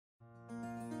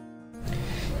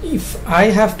If I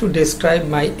have to describe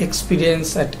my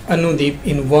experience at Anudip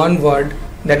in one word,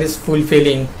 that is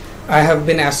fulfilling. I have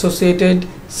been associated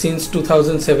since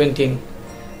 2017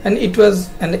 and it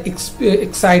was an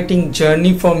exciting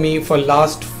journey for me for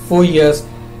last 4 years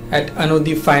at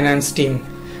Anudip finance team.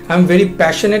 I am very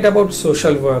passionate about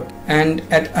social work, and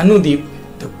at Anudip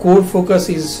the core focus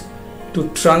is to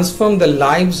transform the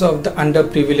lives of the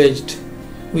underprivileged,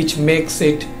 which makes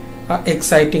it an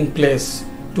exciting place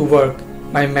to work.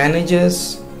 My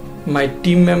managers, my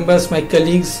team members, my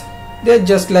colleagues, they are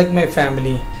just like my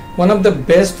family. One of the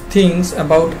best things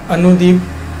about Anudip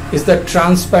is the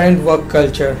transparent work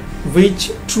culture,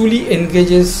 which truly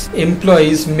engages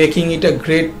employees, making it a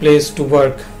great place to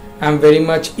work. I am very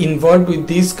much involved with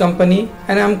this company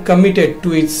and I am committed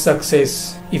to its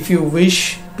success. If you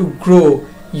wish to grow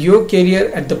your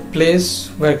career at the place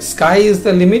where sky is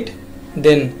the limit,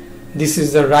 then this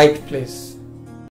is the right place.